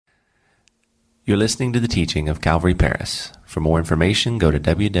You're listening to the teaching of Calvary Paris. For more information, go to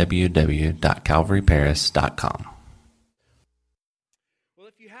www.calvaryparis.com. Well,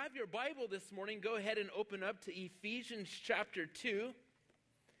 if you have your Bible this morning, go ahead and open up to Ephesians chapter 2.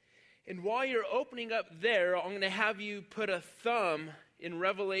 And while you're opening up there, I'm going to have you put a thumb in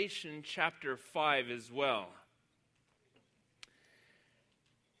Revelation chapter 5 as well.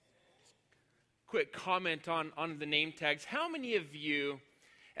 Quick comment on the name tags. How many of you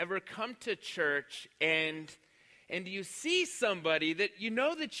ever come to church and you see somebody that you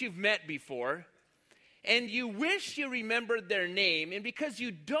know that you've met before, and you wish you remembered their name, and because you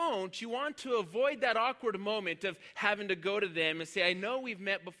don't, you want to avoid that awkward moment of having to go to them and say, I know we've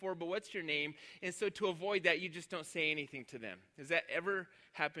met before, but what's your name? And so to avoid that, you just don't say anything to them. Has that ever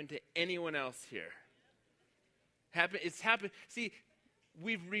happened to anyone else here? It's happened. See,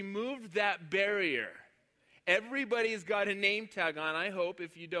 we've removed that barrier. Everybody's got a name tag on, I hope.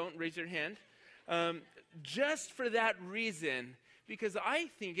 If you don't, raise your hand. Just for that reason, because I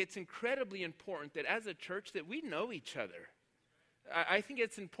think it's incredibly important that as a church that we know each other. I think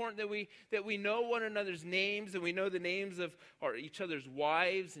it's important that we know one another's names, and we know the names of each other's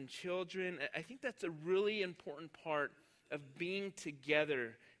wives and children. I think that's a really important part of being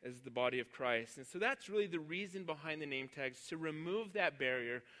together as the body of Christ. And so that's really the reason behind the name tags, to remove that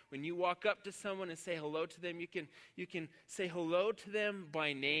barrier. When you walk up to someone and say hello to them, you can say hello to them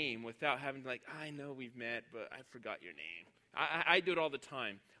by name without having to I know we've met, but I forgot your name. I do it all the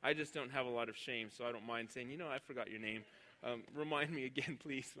time. I just don't have a lot of shame, so I don't mind saying, I forgot your name. Remind me again,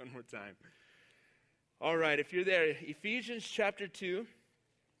 please, one more time. All right, if you're there, Ephesians chapter 2.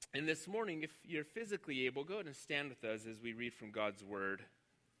 And this morning, if you're physically able, go ahead and stand with us as we read from God's Word.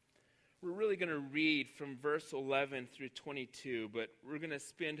 We're really going to read from verse 11 through 22, but we're going to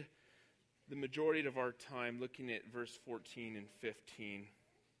spend the majority of our time looking at verse 14 and 15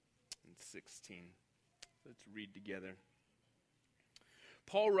 and 16. Let's read together.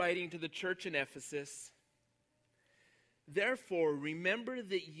 Paul writing to the church in Ephesus, "Therefore remember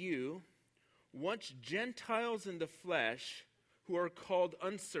that you, once Gentiles in the flesh, who are called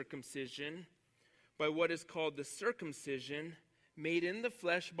uncircumcision by what is called the circumcision, made in the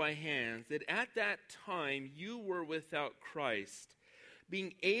flesh by hands, that at that time you were without Christ,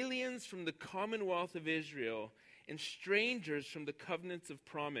 being aliens from the commonwealth of Israel and strangers from the covenants of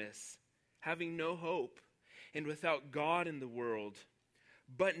promise, having no hope and without God in the world.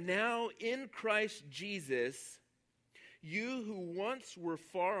 But now in Christ Jesus, you who once were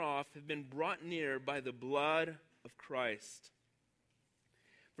far off have been brought near by the blood of Christ.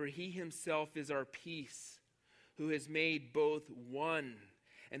 For he himself is our peace, who has made both one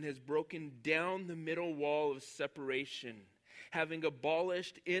and has broken down the middle wall of separation, having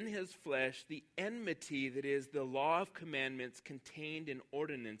abolished in his flesh the enmity that is the law of commandments contained in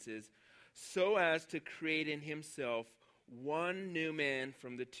ordinances, so as to create in himself one new man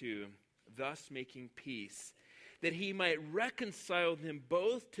from the two, thus making peace, that he might reconcile them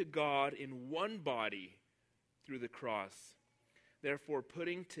both to God in one body through the cross, therefore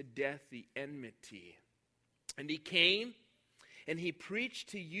putting to death the enmity. And he came, and he preached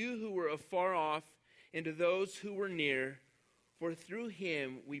to you who were afar off, and to those who were near, for through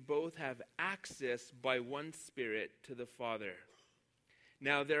him we both have access by one Spirit to the Father.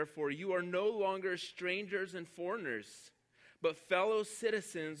 Now therefore you are no longer strangers and foreigners, but fellow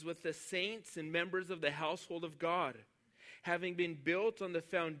citizens with the saints and members of the household of God, having been built on the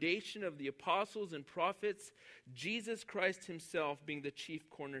foundation of the apostles and prophets, Jesus Christ himself being the chief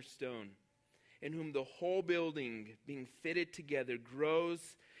cornerstone, in whom the whole building, being fitted together,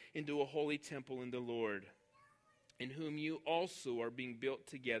 grows into a holy temple in the Lord, in whom you also are being built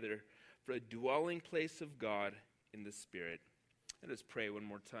together for a dwelling place of God in the Spirit." Let us pray one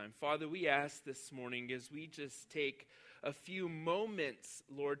more time. Father, we ask this morning as we just take a few moments,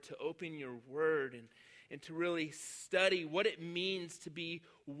 Lord, to open your word and to really study what it means to be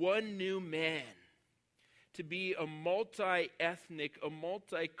one new man, to be a multi-ethnic, a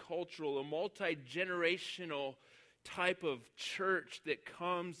multicultural, a multi-generational type of church that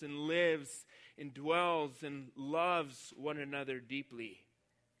comes and lives and dwells and loves one another deeply.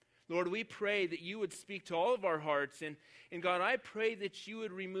 Lord, we pray that you would speak to all of our hearts. And God, I pray that you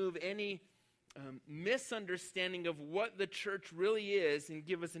would remove any misunderstanding of what the church really is and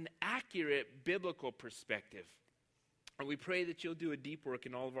give us an accurate biblical perspective. And we pray that you'll do a deep work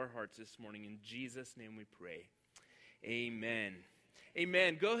in all of our hearts this morning. In Jesus' name we pray. Amen.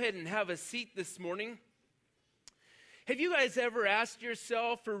 Amen. Go ahead and have a seat this morning. Have you guys ever asked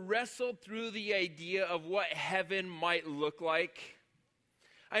yourself or wrestled through the idea of what heaven might look like?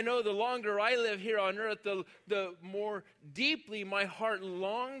 I know the longer I live here on earth, the more deeply my heart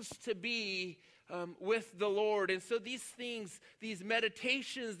longs to be with the Lord. And so these things, these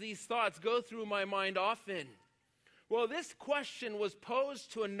meditations, these thoughts go through my mind often. Well, this question was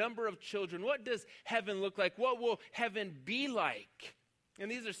posed to a number of children. What does heaven look like? What will heaven be like? And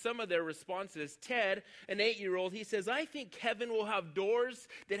these are some of their responses. Ted, an 8-year-old, he says, I think heaven will have doors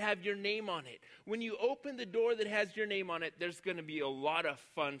that have your name on it. When you open the door that has your name on it, there's going to be a lot of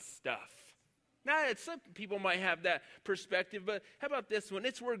fun stuff. Now, some people might have that perspective, but how about this one?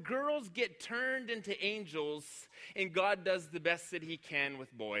 It's where girls get turned into angels, and God does the best that he can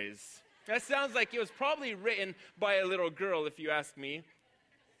with boys. That sounds like it was probably written by a little girl, if you ask me.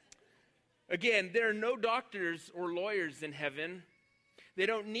 Again, there are no doctors or lawyers in heaven. They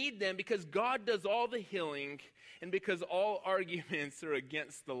don't need them because God does all the healing and because all arguments are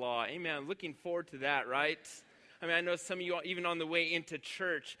against the law. Amen. Looking forward to that, right? I mean, I know some of you, even on the way into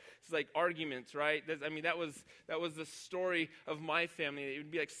church, it's like arguments, right? That was the story of my family. It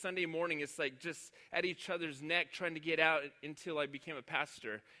would be like Sunday morning, it's like just at each other's neck trying to get out until I became a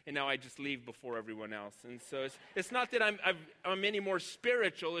pastor. And now I just leave before everyone else. And so it's not that I'm any more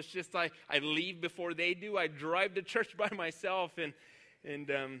spiritual. It's just I leave before they do. I drive to church by myself, and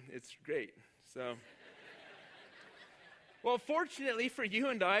it's great. So, well, fortunately for you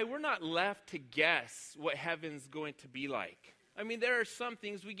and I, we're not left to guess what heaven's going to be like. I mean, there are some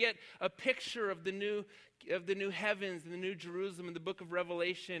things. We get a picture of the new heavens and the new Jerusalem in the book of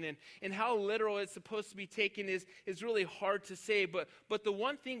Revelation, and how literal it's supposed to be taken is really hard to say. But the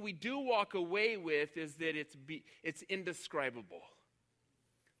one thing we do walk away with is that it's indescribable.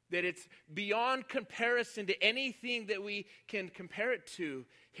 That it's beyond comparison to anything that we can compare it to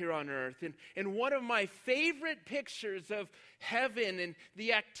here on earth. And one of my favorite pictures of heaven and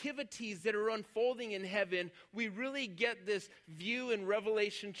the activities that are unfolding in heaven, we really get this view in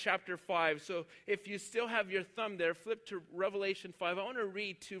Revelation chapter 5. So if you still have your thumb there, flip to Revelation 5. I want to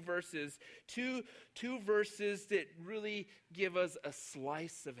read two verses that really give us a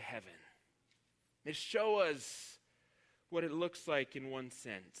slice of heaven. They show us what it looks like in one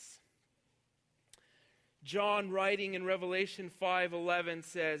sense. John, writing in Revelation 5:11,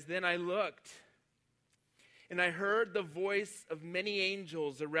 says, Then I looked, and I heard the voice of many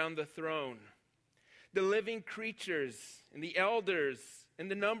angels around the throne, the living creatures and the elders,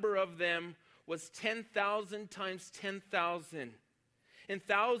 and the number of them was 10,000 times 10,000. And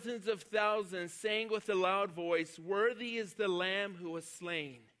thousands of thousands saying with a loud voice, Worthy is the Lamb who was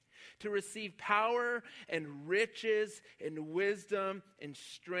slain, to receive power and riches and wisdom and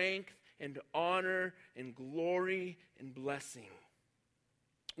strength and honor and glory and blessing.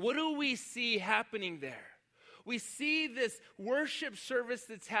 What do we see happening there? We see this worship service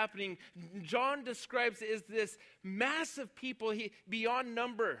that's happening. John describes it as this mass of people beyond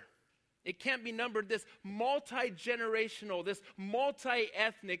number. It can't be numbered. This multi-generational, this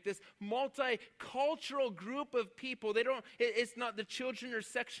multi-ethnic, this multicultural group of people. It's not the children are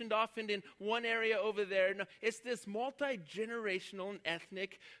sectioned off in one area over there. No, it's this multi-generational and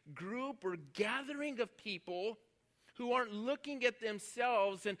ethnic group or gathering of people who aren't looking at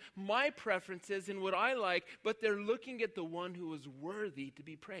themselves and my preferences and what I like, but they're looking at the one who is worthy to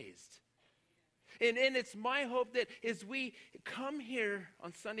be praised. And it's my hope that as we come here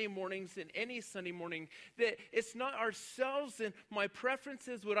on Sunday mornings and any Sunday morning, that it's not ourselves and my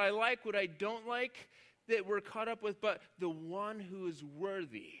preferences, what I like, what I don't like, that we're caught up with, but the one who is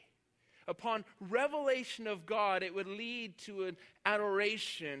worthy. Upon revelation of God, it would lead to an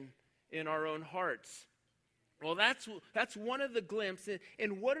adoration in our own hearts. Well, that's one of the glimpses.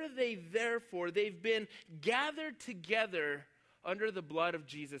 And what are they there for? They've been gathered together under the blood of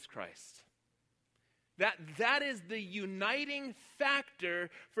Jesus Christ. That is the uniting factor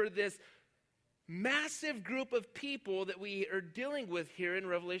for this massive group of people that we are dealing with here in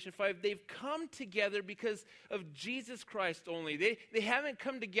Revelation 5. They've come together because of Jesus Christ only. They haven't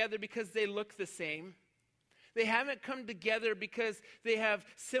come together because they look the same. They haven't come together because they have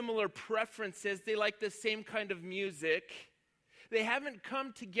similar preferences. They like the same kind of music. They haven't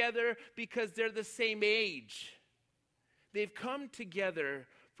come together because they're the same age. They've come together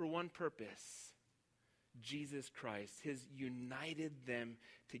for one purpose. Jesus Christ has united them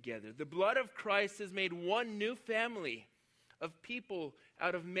together. The blood of Christ has made one new family of people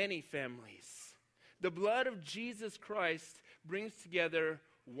out of many families. The blood of Jesus Christ brings together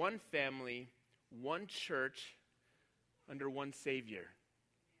one family, one church, under one Savior.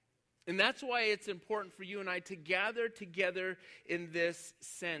 And that's why it's important for you and I to gather together in this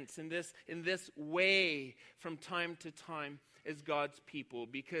sense, in this way from time to time as God's people,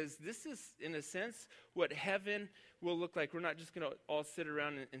 because this is, in a sense, what heaven will look like. We're not just going to all sit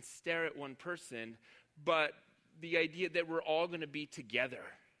around and stare at one person, but the idea that we're all going to be together.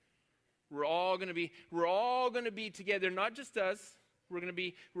 We're all going to be together, not just us. We're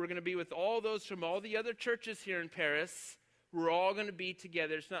going to be with all those from all the other churches here in Paris. We're all going to be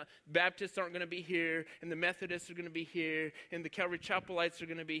together. It's not Baptists aren't going to be here, and the Methodists are going to be here, and the Calvary Chapelites are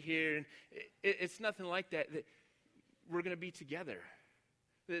going to be here. And it's nothing like that. We're going to be together.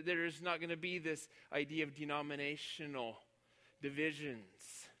 There's not going to be this idea of denominational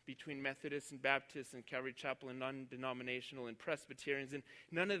divisions between Methodists and Baptists and Calvary Chapel and non-denominational and Presbyterians, and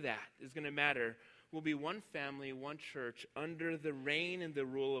none of that is going to matter. We'll be one family, one church, under the reign and the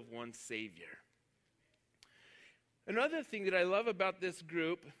rule of one Savior. Another thing that I love about this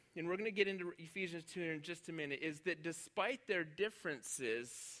group, and we're going to get into Ephesians 2 in just a minute, is that despite their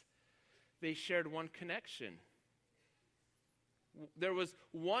differences, they shared one connection. There was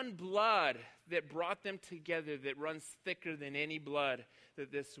one blood that brought them together that runs thicker than any blood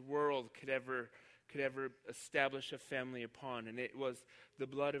that this world could ever establish a family upon, and it was the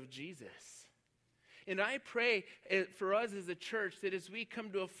blood of Jesus. And I pray for us as a church that as we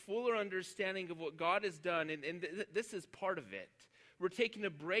come to a fuller understanding of what God has done, and this is part of it. We're taking a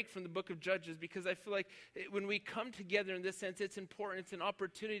break from the book of Judges because I feel like when we come together in this sense, it's important. It's an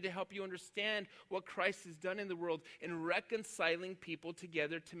opportunity to help you understand what Christ has done in the world in reconciling people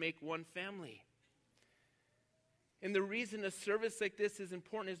together to make one family. And the reason a service like this is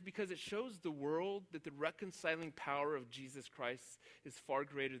important is because it shows the world that the reconciling power of Jesus Christ is far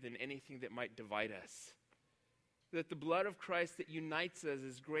greater than anything that might divide us. That the blood of Christ that unites us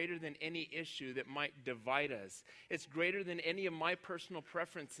is greater than any issue that might divide us. It's greater than any of my personal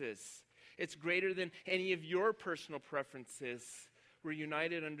preferences. It's greater than any of your personal preferences. We're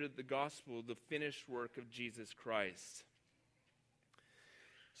united under the gospel, the finished work of Jesus Christ.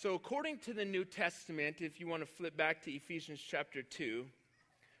 So according to the New Testament, if you want to flip back to Ephesians chapter 2,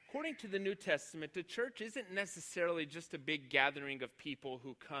 according to the New Testament, the church isn't necessarily just a big gathering of people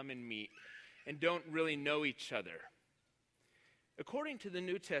who come and meet and don't really know each other. According to the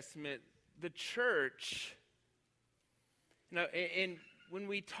New Testament, the church, now, and when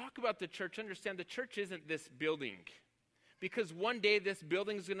we talk about the church, understand the church isn't this building. Because one day this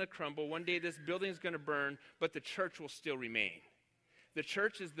building is going to crumble, one day this building is going to burn, but the church will still remain. The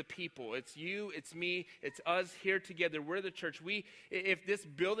church is the people. It's you, it's me, it's us here together. We're the church. If this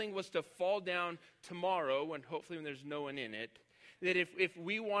building was to fall down tomorrow, and hopefully when there's no one in it, that if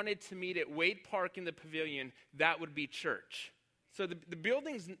we wanted to meet at Wade Park in the pavilion, that would be church. So the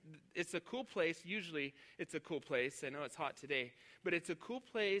building's, it's a cool place. Usually it's a cool place. I know it's hot today, but it's a cool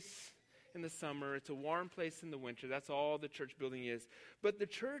place in the summer. It's a warm place in the winter. That's all the church building is. But the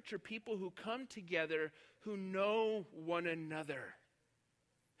church are people who come together who know one another.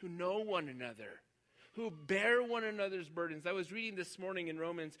 Who know one another, who bear one another's burdens. I was reading this morning in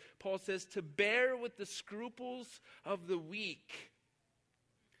Romans, Paul says, to bear with the scruples of the weak.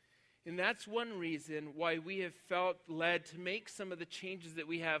 And that's one reason why we have felt led to make some of the changes that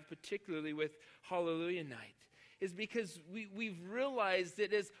we have, particularly with Hallelujah Night, is because we've realized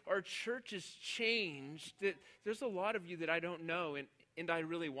that as our church has changed, that there's a lot of you that I don't know, and I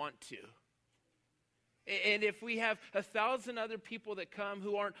really want to. And if we have 1,000 other people that come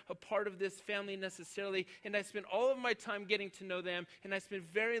who aren't a part of this family necessarily, and I spend all of my time getting to know them, and I spend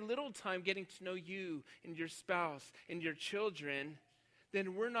very little time getting to know you and your spouse and your children,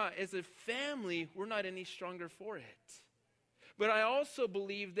 then we're not, as a family, we're not any stronger for it. But I also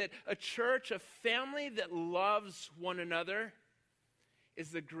believe that a church, a family that loves one another, is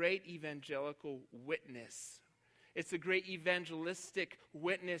the great evangelical witness. It's a great evangelistic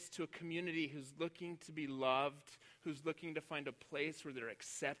witness to a community who's looking to be loved, who's looking to find a place where they're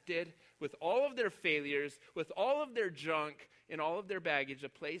accepted with all of their failures, with all of their junk and all of their baggage, a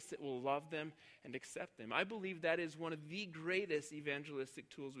place that will love them and accept them. I believe that is one of the greatest evangelistic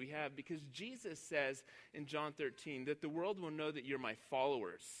tools we have, because Jesus says in John 13 that the world will know that you're my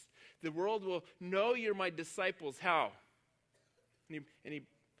followers. The world will know you're my disciples. How? By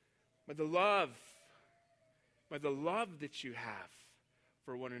the love that you have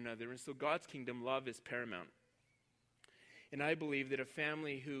for one another. And so God's kingdom love is paramount. And I believe that a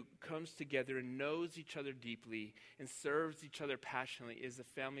family who comes together and knows each other deeply and serves each other passionately is a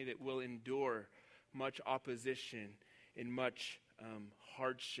family that will endure much opposition and much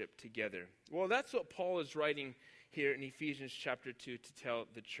hardship together. Well, that's what Paul is writing here in Ephesians chapter 2 to tell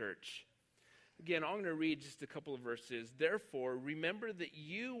the church. Again, I'm going to read just a couple of verses. Therefore, remember that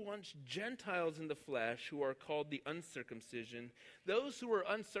you once Gentiles in the flesh, who are called the uncircumcision, those who were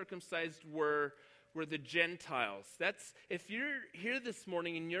uncircumcised were the Gentiles. That's, if you're here this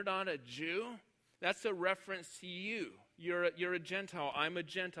morning and you're not a Jew, That's a reference to you. You're a Gentile. I'm a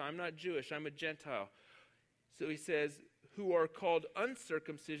Gentile. I'm not Jewish. I'm a Gentile. So he says, who are called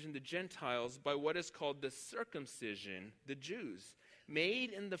uncircumcision, the Gentiles, by what is called the circumcision, the Jews,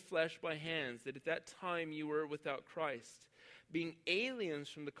 made in the flesh by hands, that at that time you were without Christ, being aliens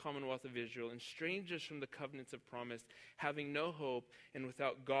from the commonwealth of Israel and strangers from the covenants of promise, having no hope and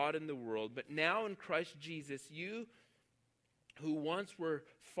without God in the world. But now in Christ Jesus, you who once were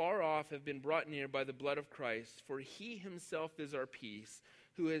far off have been brought near by the blood of Christ, for he himself is our peace,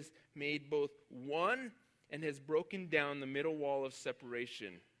 who has made both one and has broken down the middle wall of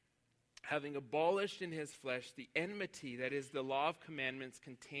separation, having abolished in his flesh the enmity, that is, the law of commandments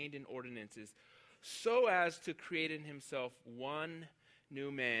contained in ordinances, so as to create in himself one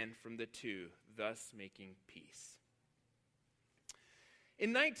new man from the two, thus making peace. In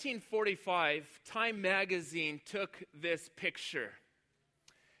 1945, Time magazine took this picture.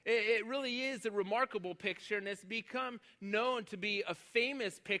 It really is a remarkable picture, and it's become known to be a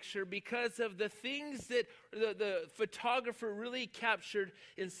famous picture because of the things that the photographer really captured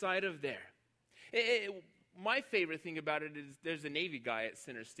inside of there. My favorite thing about it is there's a Navy guy at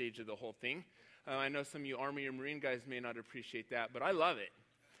center stage of the whole thing. I know some of you Army or Marine guys may not appreciate that, but I love it.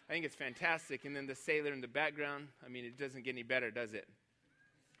 I think it's fantastic. And then the sailor in the background, I mean, it doesn't get any better, does it?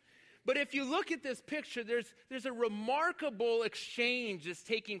 But if you look at this picture, there's a remarkable exchange that's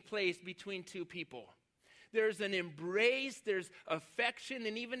taking place between two people. There's an embrace, there's affection,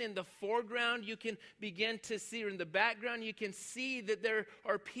 and even in the foreground you can begin to see, or in the background you can see that there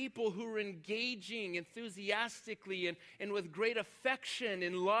are people who are engaging enthusiastically and with great affection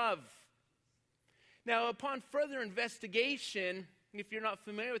and love. Now, upon further investigation, if you're not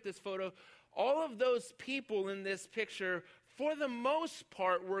familiar with this photo, all of those people in this picture, for the most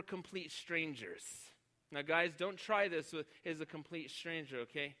part, were complete strangers. Now, guys, don't try this as a complete stranger,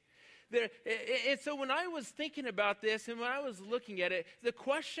 okay? And so when I was thinking about this and when I was looking at it, the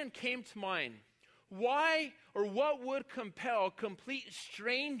question came to mind. Why or what would compel complete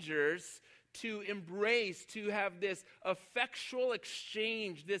strangers to embrace, to have this effectual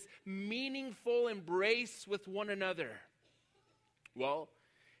exchange, this meaningful embrace with one another? Well,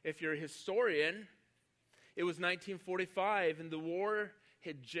 if you're a historian, it was 1945 and the war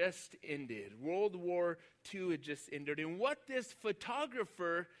had just ended. World War II had just ended. And what this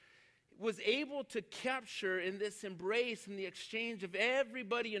photographer was able to capture in this embrace and the exchange of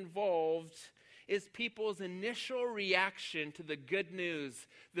everybody involved is people's initial reaction to the good news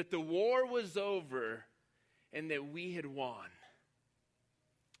that the war was over and that we had won.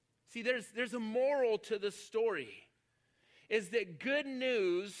 See, there's a moral to the story, is that good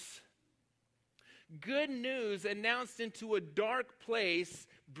news announced into a dark place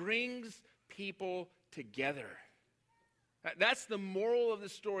brings people together. That's the moral of the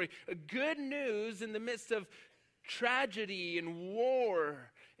story. Good news in the midst of tragedy and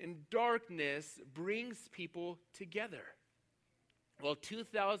war and darkness brings people together. Well,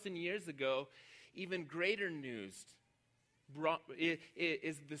 2,000 years ago, even greater news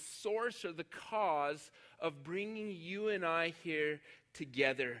is the source or the cause of bringing you and I here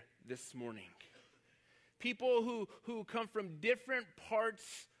together this morning. People who come from different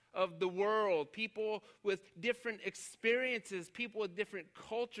parts of the world, people with different experiences, people with different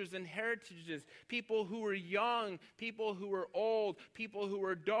cultures and heritages, people who are young, people who are old, people who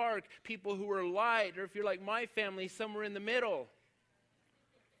are dark, people who are light, or if you're like my family, somewhere in the middle.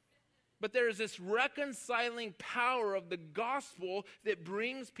 But there's this reconciling power of the gospel that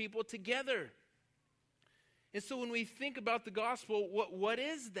brings people together. And so when we think about the gospel, what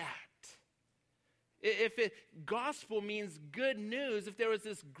is that? If gospel means good news, if there was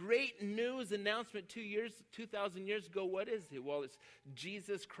this great news announcement 2,000 years ago, what is it? Well, it's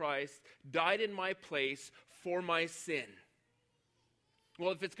Jesus Christ died in my place for my sin.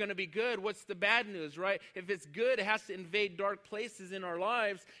 Well, if it's going to be good, what's the bad news, right? If it's good, it has to invade dark places in our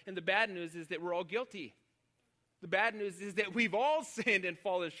lives, and the bad news is that we're all guilty. The bad news is that we've all sinned and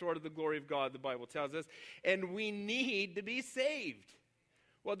fallen short of the glory of God, the Bible tells us, and we need to be saved.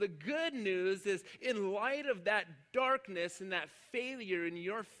 Well, the good news is, in light of that darkness and that failure and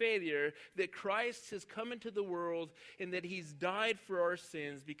your failure, that Christ has come into the world and that he's died for our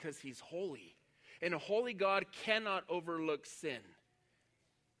sins because he's holy. And a holy God cannot overlook sin.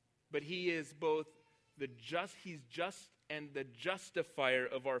 But he is both he's just and the justifier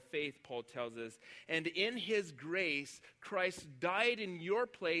of our faith, Paul tells us. And in his grace, Christ died in your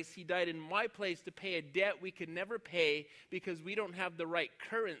place. He died in my place to pay a debt we could never pay because we don't have the right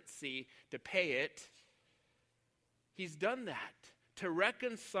currency to pay it. He's done that to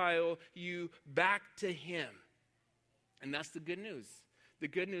reconcile you back to him. And that's the good news. The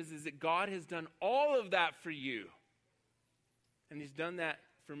good news is that God has done all of that for you. And he's done that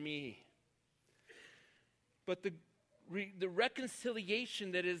for me. But the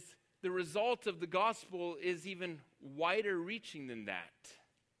reconciliation that is the result of the gospel is even wider reaching than that.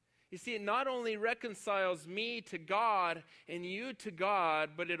 You see, it not only reconciles me to God and you to God,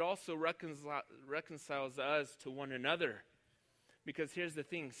 but it also reconciles us to one another. Because here's the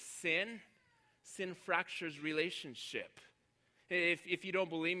thing, sin fractures relationship. If you don't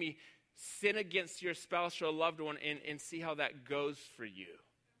believe me, sin against your spouse or a loved one and see how that goes for you.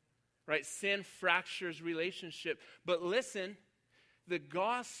 Right? Sin fractures relationship. But listen, the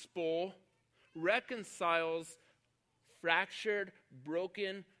gospel reconciles fractured,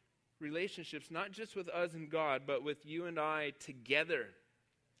 broken relationships, not just with us and God, but with you and I together.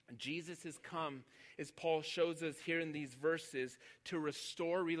 Jesus has come, as Paul shows us here in these verses, to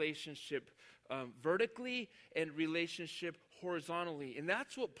restore relationship vertically and relationship horizontally. And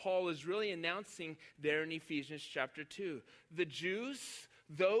that's what Paul is really announcing there in Ephesians chapter 2. The Jews,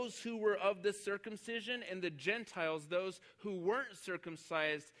 those who were of the circumcision, and the Gentiles, those who weren't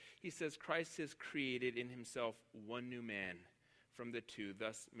circumcised, he says Christ has created in himself one new man from the two,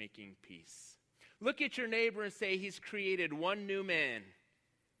 thus making peace. Look at your neighbor and say, he's created one new man.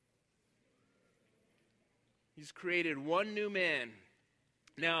 He's created one new man.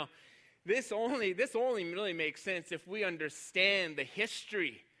 Now, this only really makes sense if we understand the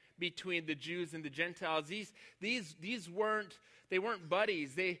history between the Jews and the Gentiles. These weren't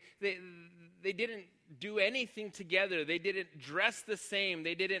buddies. They didn't do anything together. They didn't dress the same.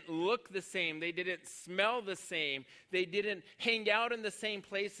 They didn't look the same. They didn't smell the same. They didn't hang out in the same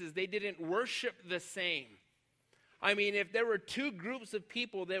places. They didn't worship the same. I mean, if there were two groups of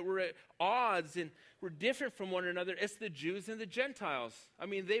people that were at odds and were different from one another, it's the Jews and the Gentiles. I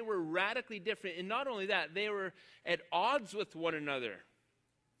mean, they were radically different. And not only that, they were at odds with one another.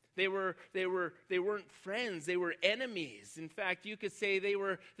 They weren't friends. They were enemies. In fact, you could say they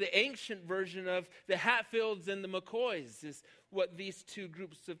were the ancient version of the Hatfields and the McCoys, is what these two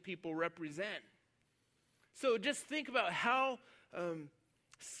groups of people represent. So just think about how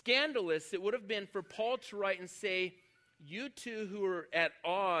scandalous it would have been for Paul to write and say, you two who are at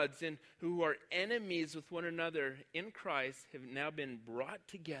odds and who are enemies with one another in Christ have now been brought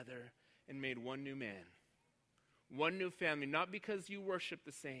together and made one new man. One new family, not because you worship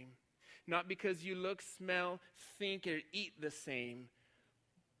the same, not because you look, smell, think, or eat the same,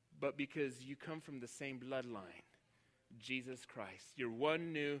 but because you come from the same bloodline, Jesus Christ. You're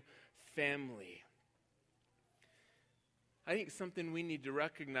one new family. I think something we need to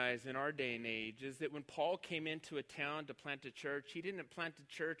recognize in our day and age is that when Paul came into a town to plant a church, he didn't plant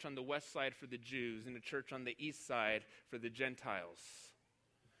a church on the west side for the Jews and a church on the east side for the Gentiles.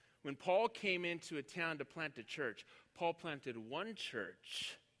 When Paul came into a town to plant a church, Paul planted one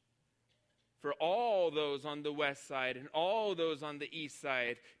church for all those on the west side and all those on the east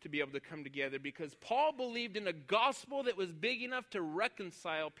side to be able to come together, because Paul believed in a gospel that was big enough to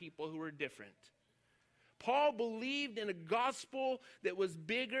reconcile people who were different. Paul believed in a gospel that was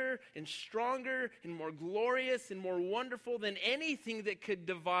bigger and stronger and more glorious and more wonderful than anything that could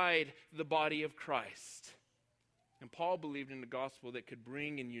divide the body of Christ. And Paul believed in a gospel that could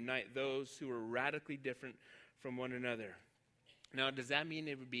bring and unite those who were radically different from one another. Now, does that mean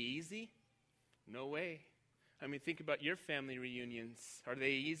it would be easy? No way. I mean, think about your family reunions. Are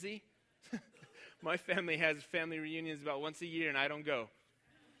they easy? My family has family reunions about once a year, and I don't go.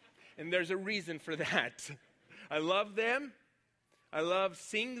 And there's a reason for that. I love them. I love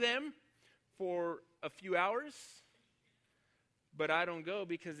seeing them for a few hours. But I don't go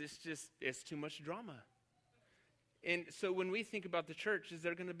because it's too much drama. And so when we think about the church, is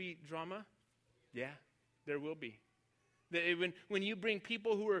there going to be drama? Yeah, there will be. When you bring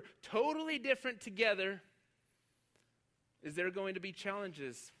people who are totally different together, is there going to be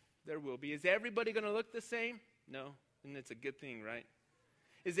challenges? There will be. Is everybody going to look the same? No, and it's a good thing, right?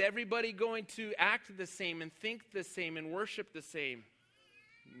 Is everybody going to act the same and think the same and worship the same?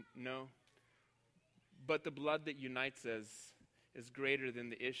 No. But the blood that unites us is greater than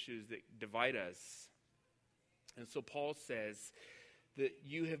the issues that divide us. And so Paul says that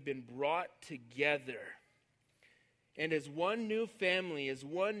you have been brought together. And as one new family, as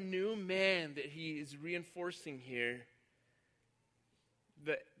one new man that he is reinforcing here,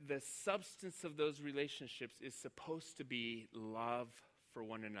 the substance of those relationships is supposed to be love for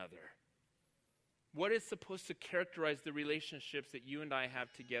one another. What is supposed to characterize the relationships that you and I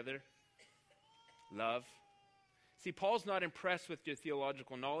have together? Love. See, Paul's not impressed with your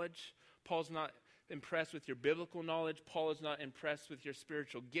theological knowledge. Paul's not impressed with your biblical knowledge. Paul is not impressed with your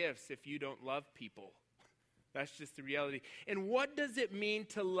spiritual gifts if you don't love people. That's just the reality. And what does it mean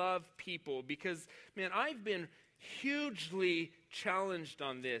to love people? Because, man, I've been hugely challenged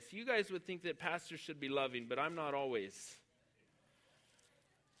on this. You guys would think that pastors should be loving, but I'm not always.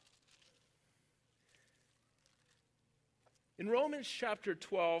 In Romans chapter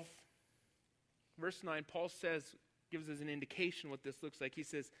 12, verse 9, Paul gives us an indication what this looks like. He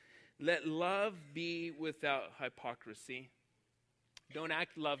says, let love be without hypocrisy. Don't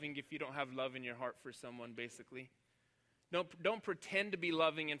act loving if you don't have love in your heart for someone, basically. Don't pretend to be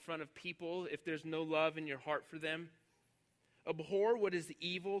loving in front of people if there's no love in your heart for them. Abhor what is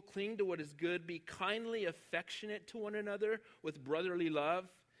evil, cling to what is good, be kindly affectionate to one another with brotherly love.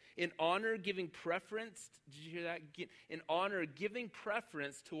 In honor, giving preference. Did you hear that? In honor, giving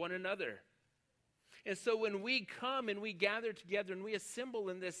preference to one another. And so when we come and we gather together and we assemble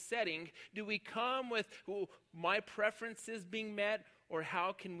in this setting, do we come with my preferences being met, or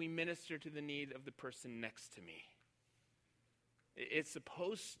how can we minister to the need of the person next to me? It's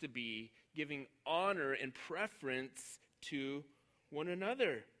supposed to be giving honor and preference to one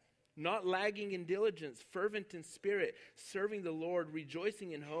another. Not lagging in diligence, fervent in spirit, serving the Lord,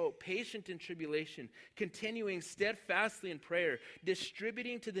 rejoicing in hope, patient in tribulation, continuing steadfastly in prayer,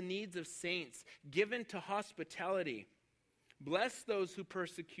 distributing to the needs of saints, given to hospitality. Bless those who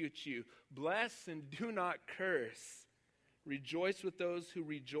persecute you. Bless and do not curse. Rejoice with those who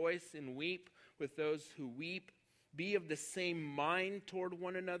rejoice and weep with those who weep. Be of the same mind toward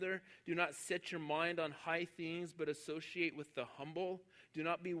one another. Do not set your mind on high things, but associate with the humble. Do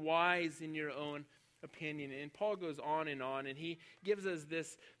not be wise in your own opinion. And Paul goes on, and he gives us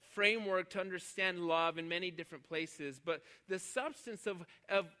this framework to understand love in many different places. But the substance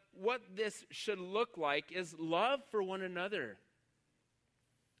of what this should look like is love for one another.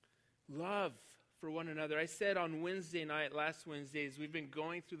 Love for one another. I said on Wednesday night, last Wednesday, as we've been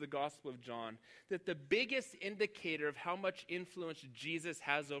going through the Gospel of John, that the biggest indicator of how much influence Jesus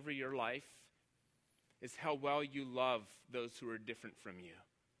has over your life is how well you love those who are different from you.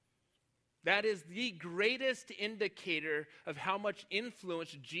 That is the greatest indicator of how much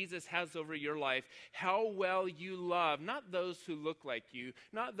influence Jesus has over your life. How well you love, not those who look like you,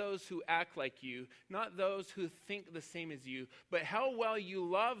 not those who act like you, not those who think the same as you, but how well you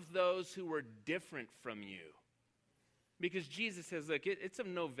love those who are different from you. Because Jesus says, look, it's of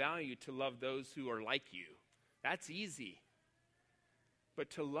no value to love those who are like you. That's easy.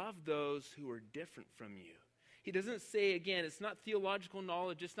 But to love those who are different from you. He doesn't say, again, it's not theological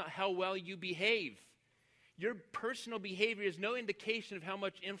knowledge, it's not how well you behave. Your personal behavior is no indication of how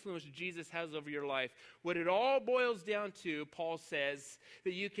much influence Jesus has over your life. What it all boils down to, Paul says,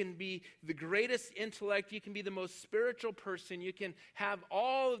 that you can be the greatest intellect, you can be the most spiritual person, you can have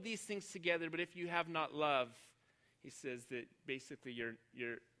all of these things together, but if you have not love, he says that basically you're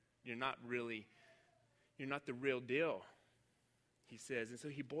not the real deal, he says. And so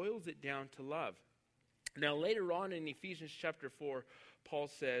he boils it down to love. Now, later on in Ephesians chapter 4, Paul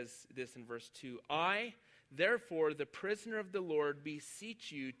says this in verse 2, I, therefore, the prisoner of the Lord,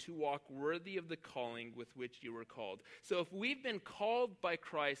 beseech you to walk worthy of the calling with which you were called. So if we've been called by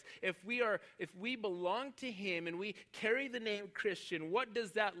Christ, if we belong to him and we carry the name Christian, what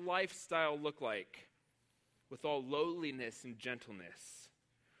does that lifestyle look like? With all lowliness and gentleness,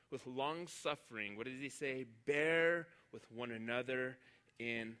 with long suffering. What does he say? Bear with one another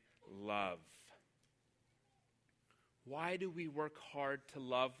in love. Why do we work hard to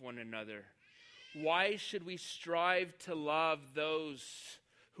love one another? Why should we strive to love those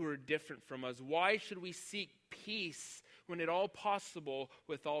who are different from us? Why should we seek peace when at all possible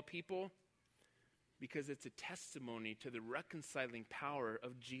with all people? Because it's a testimony to the reconciling power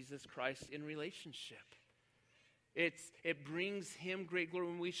of Jesus Christ in relationship. It brings him great glory.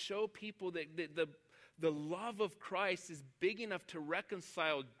 When we show people that the love of Christ is big enough to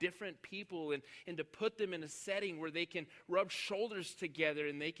reconcile different people and to put them in a setting where they can rub shoulders together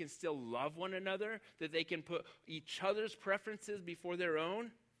and they can still love one another, that they can put each other's preferences before their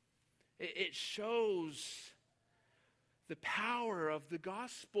own. It shows the power of the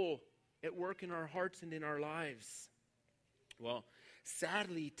gospel at work in our hearts and in our lives. Well,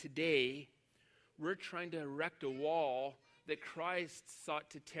 sadly today, we're trying to erect a wall that Christ sought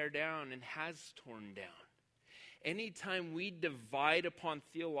to tear down and has torn down. Anytime we divide upon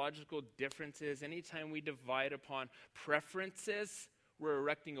theological differences, anytime we divide upon preferences, we're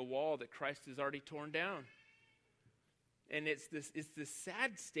erecting a wall that Christ has already torn down. And it's this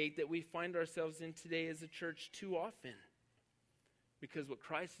sad state that we find ourselves in today as a church too often. Because what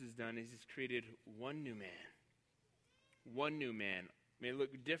Christ has done is he's created one new man. One new man. It may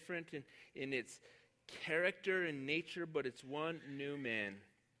look different in its character and nature, but it's one new man.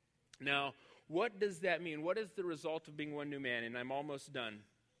 Now, What does that mean? What is the result of being one new man? And I'm almost done.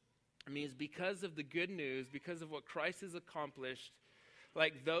 It means because of the good news, because of what Christ has accomplished,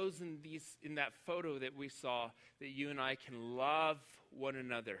 like those in that photo that we saw, that you and I can love one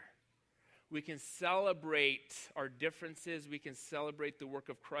another. We can celebrate our differences. We can celebrate the work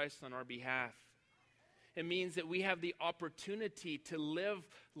of Christ on our behalf. It means that we have the opportunity to live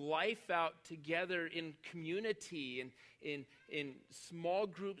life out together in community and in small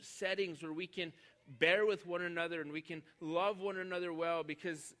group settings where we can bear with one another and we can love one another well,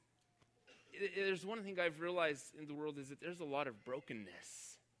 because there's one thing I've realized in the world is that there's a lot of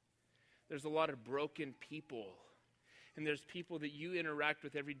brokenness. There's a lot of broken people. And there's people that you interact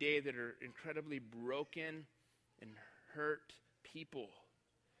with every day that are incredibly broken and hurt people.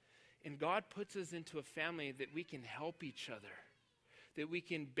 And God puts us into a family that we can help each other, that we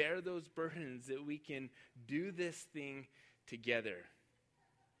can bear those burdens, that we can do this thing together.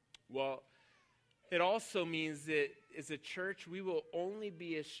 Well, it also means that as a church, we will only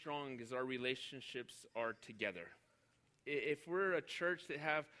be as strong as our relationships are together. If we're a church that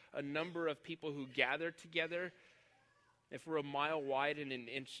have a number of people who gather together, if we're a mile wide and an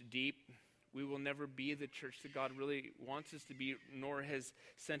inch deep, we will never be the church that God really wants us to be, nor has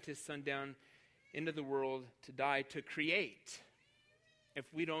sent his son down into the world to die to create. If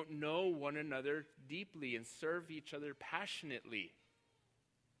we don't know one another deeply and serve each other passionately.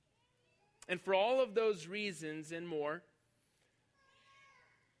 And for all of those reasons and more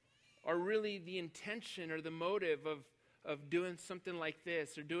are really the intention or the motive of doing something like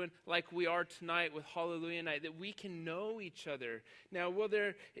this, or doing like we are tonight with Hallelujah Night, that we can know each other. Now, will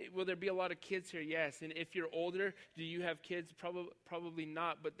there be a lot of kids here? Yes. And if you're older, do you have kids? Probably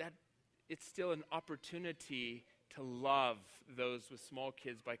not, but it's still an opportunity to love those with small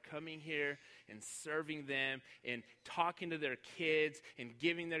kids by coming here and serving them and talking to their kids and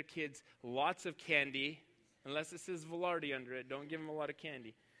giving their kids lots of candy. Unless it says Velarde under it, don't give them a lot of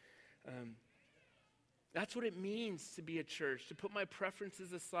candy. That's what it means to be a church, to put my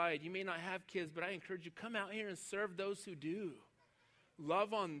preferences aside. You may not have kids, but I encourage you, come out here and serve those who do.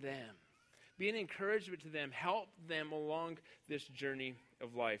 Love on them. Be an encouragement to them. Help them along this journey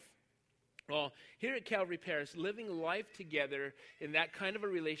of life. Well, here at Calvary Paris, living life together in that kind of a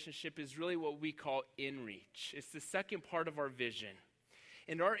relationship is really what we call inReach. It's the second part of our vision.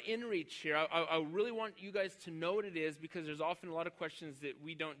 And our inReach here, I really want you guys to know what it is, because there's often a lot of questions that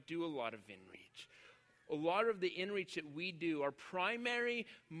we don't do a lot of inReach. A lot of the inReach that we do, our primary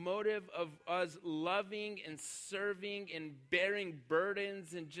motive of us loving and serving and bearing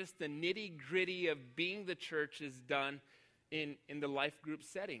burdens and just the nitty-gritty of being the church is done in the life group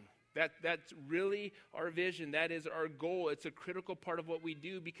setting. That's really our vision. That is our goal. It's a critical part of what we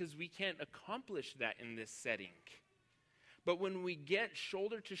do, because we can't accomplish that in this setting. But when we get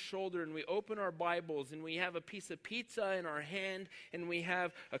shoulder to shoulder and we open our Bibles and we have a piece of pizza in our hand and we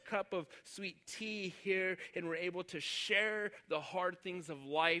have a cup of sweet tea here, and we're able to share the hard things of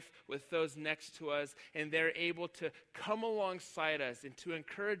life with those next to us, and they're able to come alongside us and to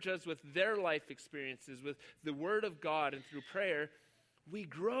encourage us with their life experiences, with the Word of God and through prayer, we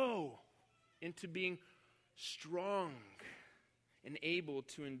grow into being strong and able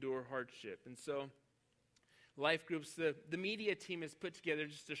to endure hardship. And so life groups, the media team has put together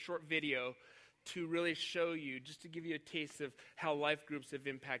just a short video to really show you, just to give you a taste of how life groups have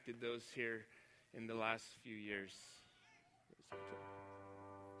impacted those here in the last few years.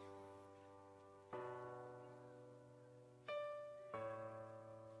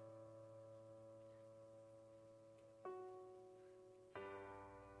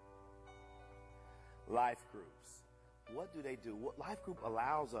 Life groups. What do they do? What life group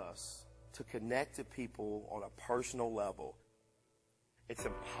allows us to connect to people on a personal level. It's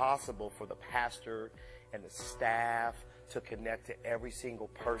impossible for the pastor and the staff to connect to every single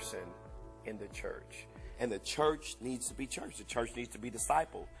person in the church. And the church needs to be church. The church needs to be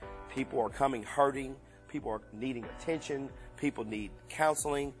discipled. People are coming hurting. People are needing attention. People need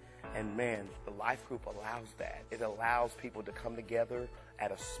counseling. And man, the life group allows that. It allows people to come together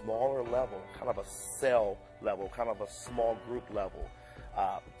at a smaller level, kind of a cell level, kind of a small group level,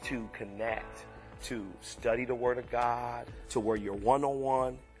 to connect, to study the Word of God, to where you're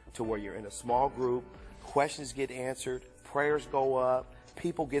one-on-one, to where you're in a small group, questions get answered, prayers go up,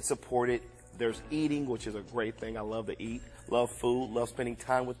 people get supported. There's eating, which is a great thing. I love to eat, love food, love spending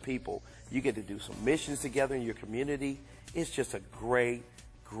time with people. You get to do some missions together in your community. It's just a great,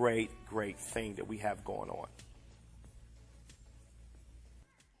 great, great thing that we have going on.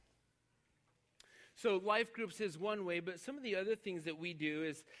 So life groups is one way, but some of the other things that we do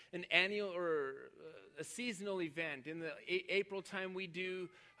is an annual or a seasonal event. In the April time, we do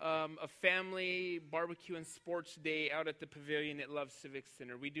a family barbecue and sports day out at the pavilion at Love Civic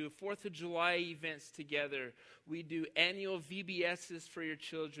Center. We do 4th of July events together. We do annual VBSs for your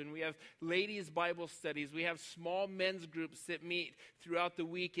children. We have ladies' Bible studies. We have small men's groups that meet throughout the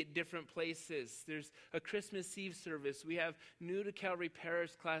week at different places. There's a Christmas Eve service. We have new to Calvary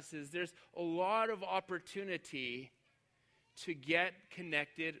Parish classes. There's a lot of opportunity to get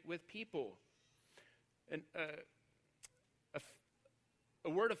connected with people. And a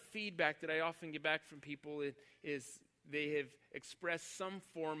word of feedback that I often get back from people is they have expressed some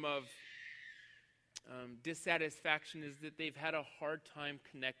form of dissatisfaction, is that they've had a hard time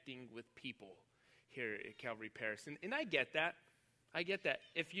connecting with people here at Calvary Parish. And I get that. I get that.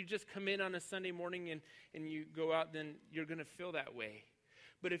 If you just come in on a Sunday morning and you go out, then you're going to feel that way.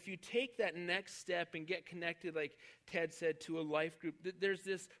 But if you take that next step and get connected, like Ted said, to a life group, there's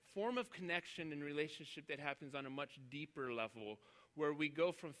this form of connection and relationship that happens on a much deeper level, where we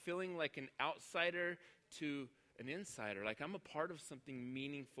go from feeling like an outsider to an insider, like I'm a part of something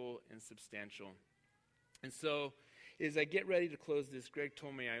meaningful and substantial. And so as I get ready to close this, Greg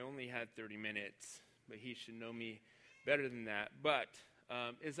told me I only had 30 minutes, but he should know me better than that. But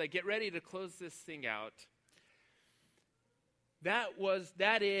as I get ready to close this thing out,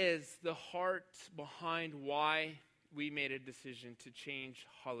 that is the heart behind why we made a decision to change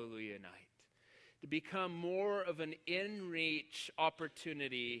Hallelujah Night, to become more of an in-reach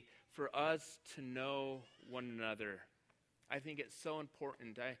opportunity for us to know one another. I think it's so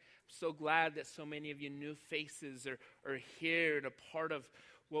important. I'm so glad that so many of you new faces are here and a part of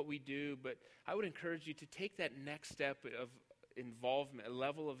what we do, but I would encourage you to take that next step of involvement, a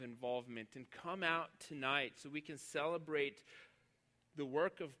level of involvement, and come out tonight so we can celebrate the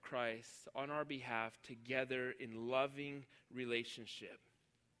work of Christ on our behalf together in loving relationship.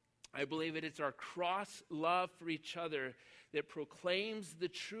 I believe it's our cross love for each other that proclaims the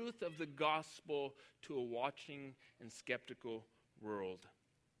truth of the gospel to a watching and skeptical world.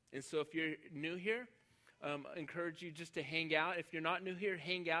 And so if you're new here, I encourage you just to hang out. If you're not new here,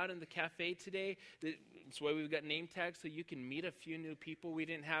 hang out in the cafe today. That's why we've got name tags, so you can meet a few new people. We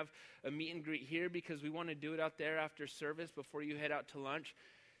didn't have a meet and greet here because we want to do it out there after service before you head out to lunch.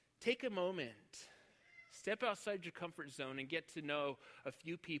 Take a moment. Step outside your comfort zone and get to know a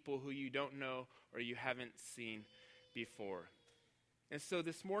few people who you don't know or you haven't seen before. And so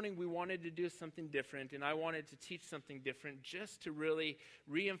this morning we wanted to do something different, and I wanted to teach something different just to really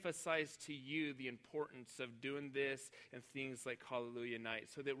reemphasize to you the importance of doing this and things like Hallelujah Night,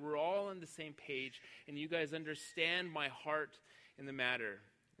 so that we're all on the same page and you guys understand my heart in the matter.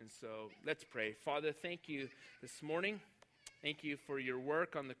 And so let's pray. Father, thank you this morning. Thank you for your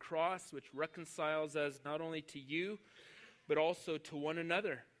work on the cross, which reconciles us not only to you, but also to one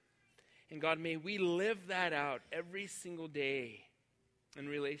another. And God, may we live that out every single day in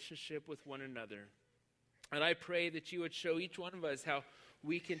relationship with one another. And I pray that you would show each one of us how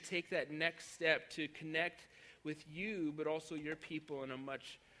we can take that next step to connect with you, but also your people on a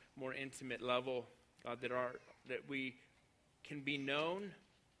much more intimate level, that we can be known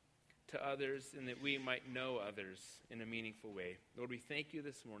to others and that we might know others in a meaningful way. Lord, we thank you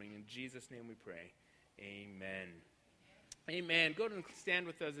this morning. In Jesus' name we pray. Amen. Amen. Go ahead and stand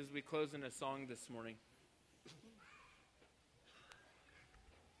with us as we close in a song this morning.